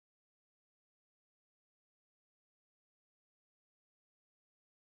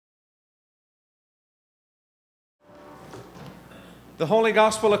The Holy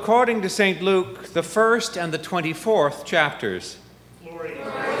Gospel according to St. Luke, the 1st and the 24th chapters. Glory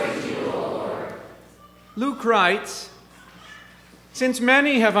to you, O Lord. Luke writes, "Since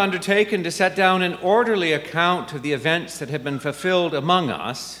many have undertaken to set down an orderly account of the events that have been fulfilled among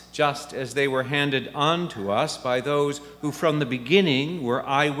us, just as they were handed on to us by those who from the beginning were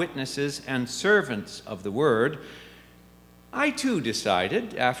eyewitnesses and servants of the word, I too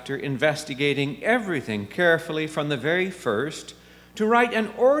decided, after investigating everything carefully from the very first, to write an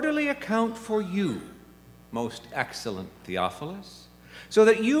orderly account for you, most excellent Theophilus, so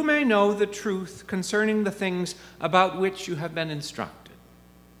that you may know the truth concerning the things about which you have been instructed."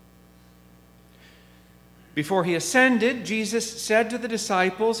 Before he ascended, Jesus said to the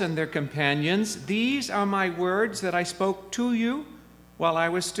disciples and their companions, "These are my words that I spoke to you while I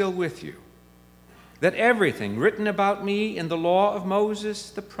was still with you, that everything written about me in the law of Moses,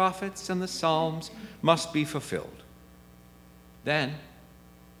 the prophets, and the Psalms must be fulfilled." Then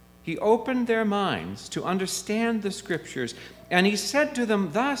he opened their minds to understand the Scriptures, and he said to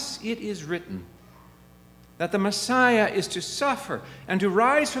them, "Thus it is written, that the Messiah is to suffer and to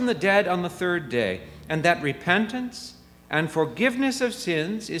rise from the dead on the third day, and that repentance and forgiveness of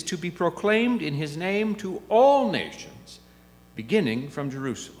sins is to be proclaimed in his name to all nations, beginning from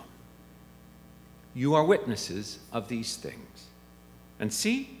Jerusalem. You are witnesses of these things. And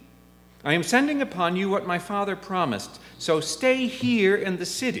see, I am sending upon you what my Father promised, so stay here in the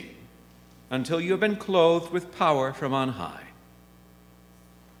city until you have been clothed with power from on high."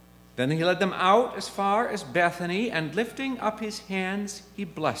 Then he led them out as far as Bethany, and lifting up his hands, he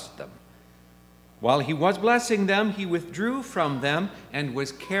blessed them. While he was blessing them, he withdrew from them and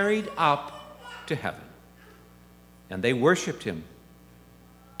was carried up to heaven. And they worshipped him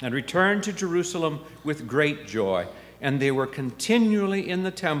and returned to Jerusalem with great joy, and they were continually in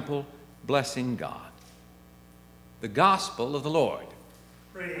the temple blessing God. The Gospel of the Lord.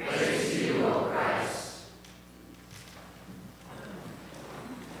 Praise to you, O Christ.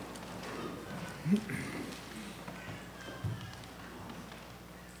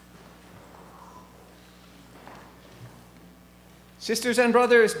 Sisters and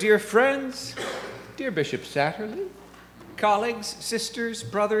brothers, dear friends, dear Bishop Satterley, colleagues, sisters,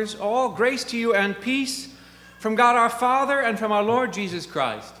 brothers, all, grace to you and peace from God our Father and from our Lord Jesus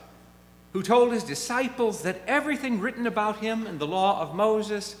Christ, who told his disciples that everything written about him in the law of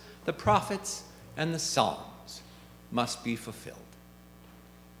Moses, the prophets, and the Psalms must be fulfilled.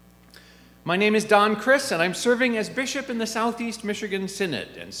 My name is Don Kreiss, and I'm serving as bishop in the Southeast Michigan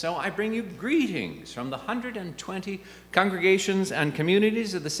Synod, and so I bring you greetings from the 120 congregations and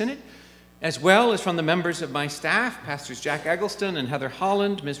communities of the Synod, as well as from the members of my staff, Pastors Jack Eggleston and Heather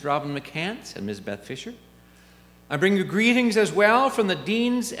Holland, Ms. Robin McCants, and Ms. Beth Fisher. I bring you greetings as well from the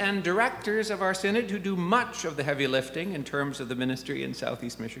deans and directors of our synod who do much of the heavy lifting in terms of the ministry in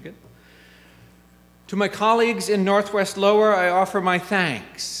Southeast Michigan. To my colleagues in Northwest Lower, I offer my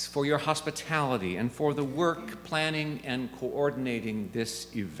thanks for your hospitality and for the work planning and coordinating this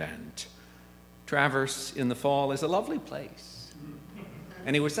event. Traverse in the fall is a lovely place,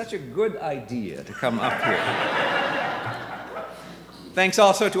 and it was such a good idea to come up here. Thanks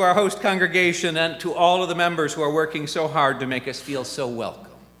also to our host congregation and to all of the members who are working so hard to make us feel so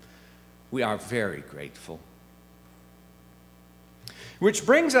welcome. We are very grateful. Which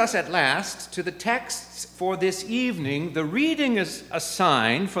brings us at last to the texts for this evening. The reading is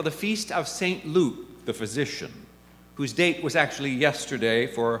assigned for the feast of St. Luke, the physician, whose date was actually yesterday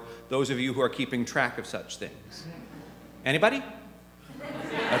for those of you who are keeping track of such things. Anybody?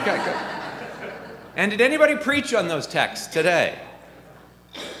 Okay, good. And did anybody preach on those texts today?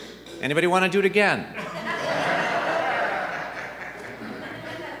 Anybody want to do it again?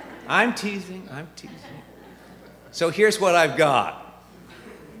 I'm teasing. So here's what I've got.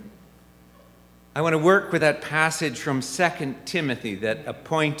 I want to work with that passage from 2 Timothy, that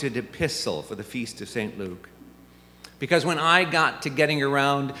appointed epistle for the Feast of St. Luke. Because when I got to getting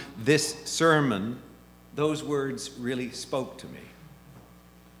around this sermon, those words really spoke to me.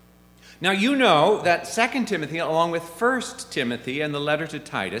 Now, you know that 2 Timothy, along with 1 Timothy and the letter to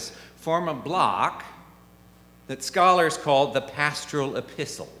Titus, form a block that scholars call the pastoral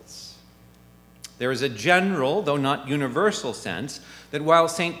epistles. There is a general, though not universal, sense that while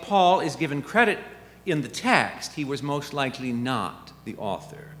St. Paul is given credit in the text, he was most likely not the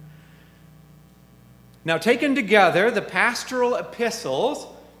author. Now, taken together, the pastoral epistles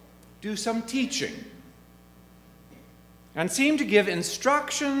do some teaching and seem to give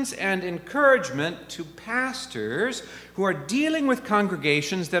instructions and encouragement to pastors who are dealing with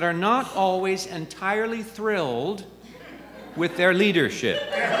congregations that are not always entirely thrilled with their leadership.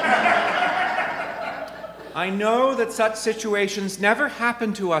 I know that such situations never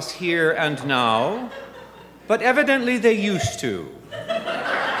happen to us here and now, but evidently they used to,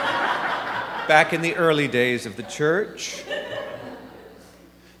 back in the early days of the church.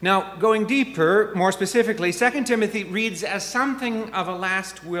 Now, going deeper, more specifically, 2 Timothy reads as something of a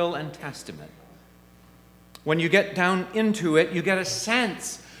last will and testament. When you get down into it, you get a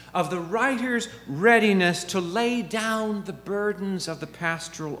sense of the writer's readiness to lay down the burdens of the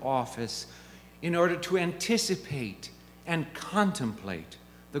pastoral office in order to anticipate and contemplate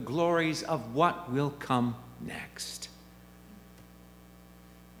the glories of what will come next.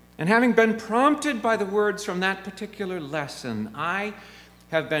 And having been prompted by the words from that particular lesson, I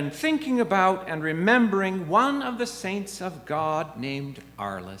have been thinking about and remembering one of the saints of God named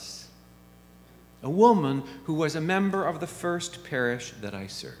Arlis, a woman who was a member of the first parish that I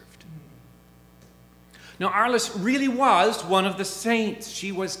served. Now, Arlis really was one of the saints.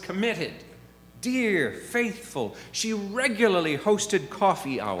 She was committed, dear, faithful. She regularly hosted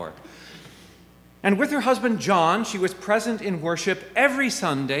coffee hour. And with her husband John, she was present in worship every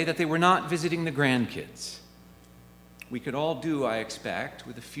Sunday that they were not visiting the grandkids. We could all do, I expect,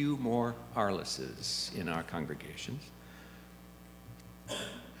 with a few more Arlises in our congregations.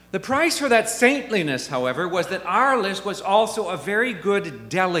 The price for that saintliness, however, was that Arlis was also a very good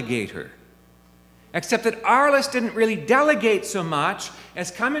delegator. Except that Arlis didn't really delegate so much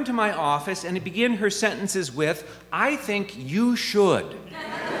as come into my office and begin her sentences with, "I think you should."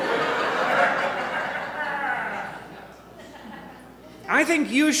 I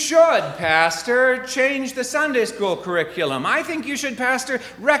think you should, Pastor, change the Sunday school curriculum. I think you should, Pastor,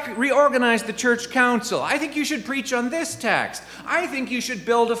 reorganize the church council. I think you should preach on this text. I think you should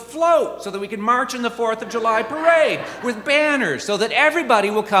build a float so that we can march in the 4th of July parade with banners so that everybody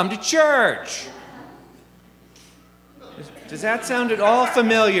will come to church. Does that sound at all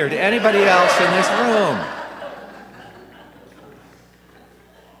familiar to anybody else in this room?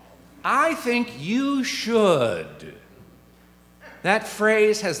 I think you should. That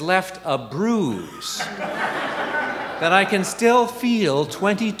phrase has left a bruise that I can still feel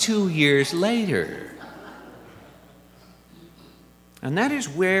 22 years later. And that is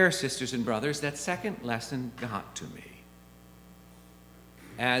where, sisters and brothers, that second lesson got to me.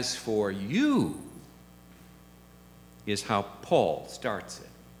 As for you, is how Paul starts it.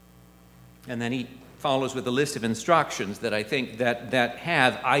 And then he follows with a list of instructions that I think that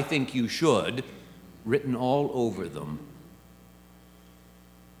have, "I think you should," written all over them.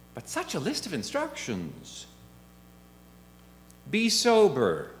 But such a list of instructions. Be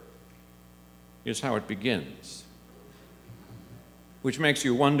sober is how it begins, which makes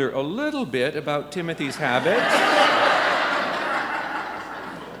you wonder a little bit about Timothy's habits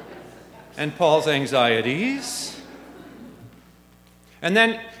and Paul's anxieties. And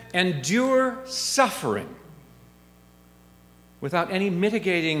then endure suffering without any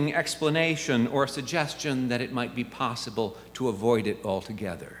mitigating explanation or suggestion that it might be possible to avoid it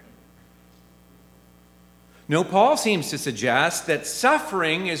altogether. No, Paul seems to suggest that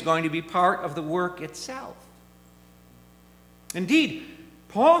suffering is going to be part of the work itself. Indeed,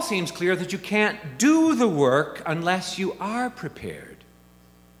 Paul seems clear that you can't do the work unless you are prepared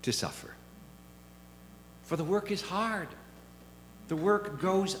to suffer. For the work is hard. The work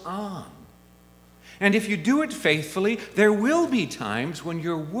goes on. And if you do it faithfully, there will be times when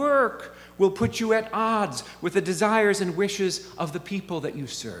your work will put you at odds with the desires and wishes of the people that you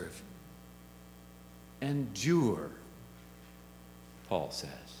serve. Endure, Paul says.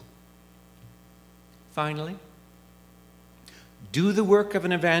 Finally, do the work of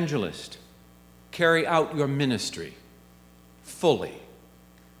an evangelist. Carry out your ministry fully.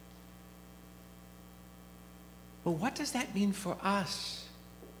 Well, what does that mean for us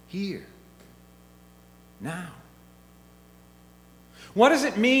here, now? What does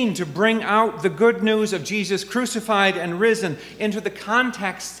it mean to bring out the good news of Jesus crucified and risen into the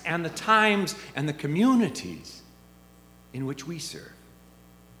contexts and the times and the communities in which we serve?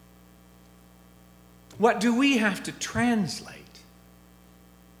 What do we have to translate?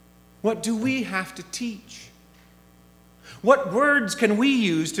 What do we have to teach? What words can we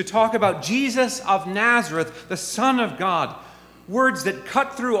use to talk about Jesus of Nazareth, the Son of God? Words that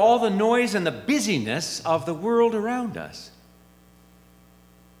cut through all the noise and the busyness of the world around us.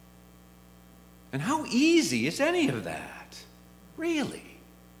 And how easy is any of that? Really?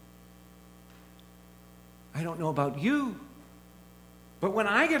 I don't know about you, but when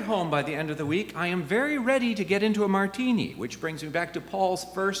I get home by the end of the week, I am very ready to get into a martini, which brings me back to Paul's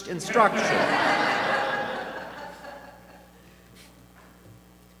first instruction.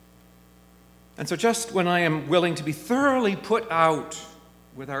 And so just when I am willing to be thoroughly put out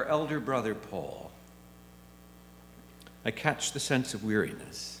with our elder brother Paul, I catch the sense of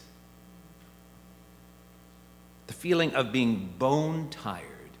weariness, the feeling of being bone tired,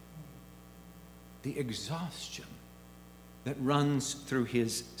 the exhaustion that runs through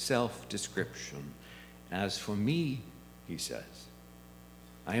his self-description. As for me, he says,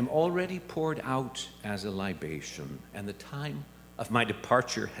 I am already poured out as a libation, and the time of my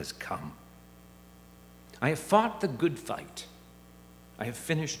departure has come. I have fought the good fight. I have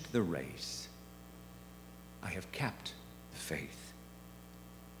finished the race. I have kept the faith.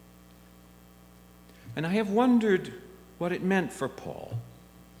 And I have wondered what it meant for Paul,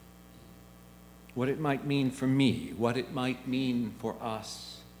 what it might mean for me, what it might mean for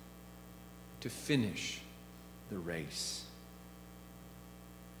us to finish the race.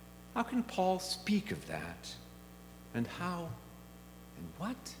 How can Paul speak of that? And how and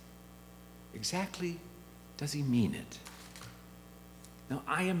what exactly does he mean it? Now,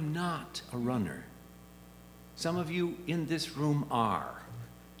 I am not a runner. Some of you in this room are,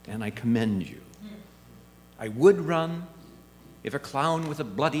 and I commend you. I would run if a clown with a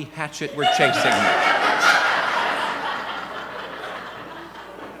bloody hatchet were chasing me.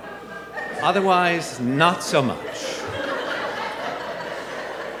 Otherwise, not so much.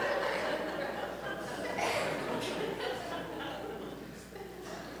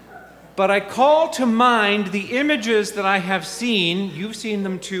 But I call to mind the images that I have seen, you've seen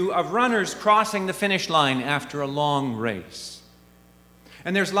them too, of runners crossing the finish line after a long race.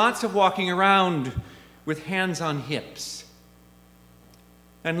 And there's lots of walking around with hands on hips,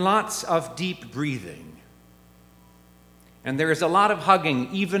 and lots of deep breathing. And there is a lot of hugging,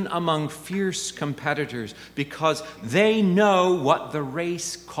 even among fierce competitors, because they know what the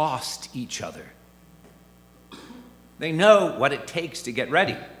race cost each other. They know what it takes to get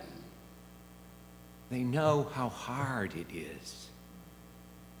ready. They know how hard it is.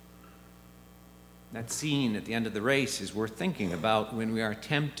 That scene at the end of the race is worth thinking about when we are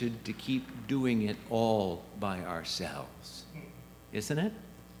tempted to keep doing it all by ourselves, isn't it?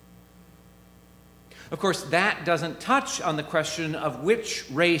 Of course, that doesn't touch on the question of which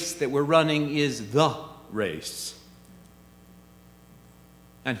race that we're running is the race,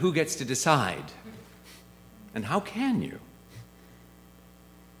 and who gets to decide, and how can you?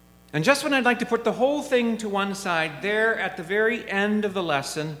 And just when I'd like to put the whole thing to one side, there at the very end of the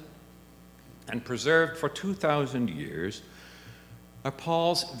lesson, and preserved for 2,000 years, are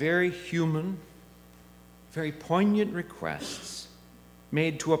Paul's very human, very poignant requests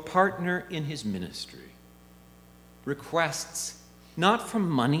made to a partner in his ministry. Requests not for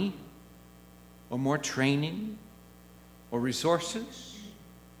money, or more training, or resources,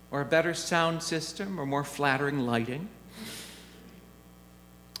 or a better sound system, or more flattering lighting.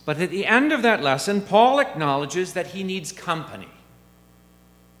 But at the end of that lesson, Paul acknowledges that he needs company,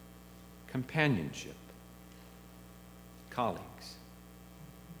 companionship, colleagues,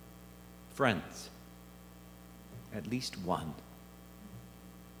 friends, at least one.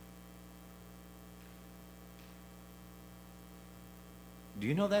 Do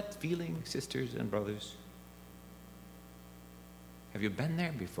you know that feeling, sisters and brothers? Have you been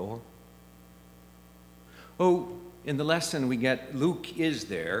there before? Oh, in the lesson we get, Luke is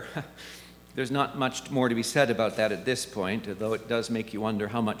there. There's not much more to be said about that at this point, although it does make you wonder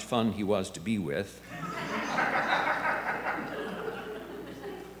how much fun he was to be with.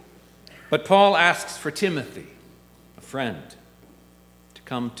 But Paul asks for Timothy, a friend, to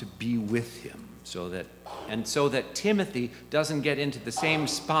come to be with him, so that Timothy doesn't get into the same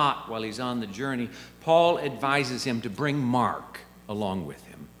spot while he's on the journey. Paul advises him to bring Mark along with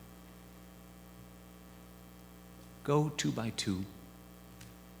him. Go 2 by 2,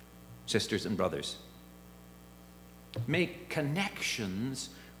 sisters and brothers. Make connections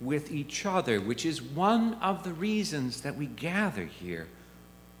with each other, which is one of the reasons that we gather here.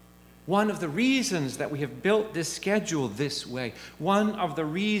 One of the reasons that we have built this schedule this way. One of the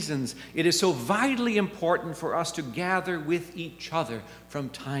reasons it is so vitally important for us to gather with each other from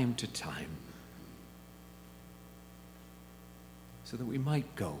time to time, so that we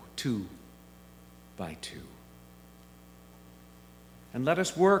might go 2 by 2. And let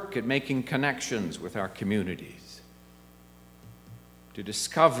us work at making connections with our communities, to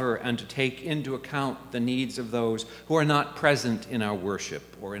discover and to take into account the needs of those who are not present in our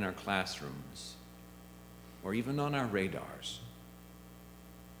worship or in our classrooms or even on our radars.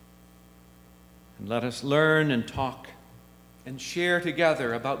 And let us learn and talk and share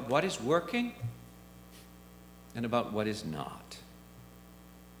together about what is working and about what is not.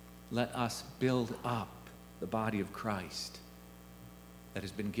 Let us build up the body of Christ that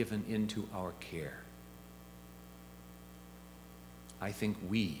has been given into our care. I think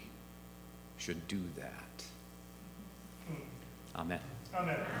we should do that. Amen.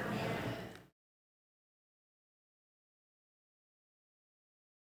 Amen.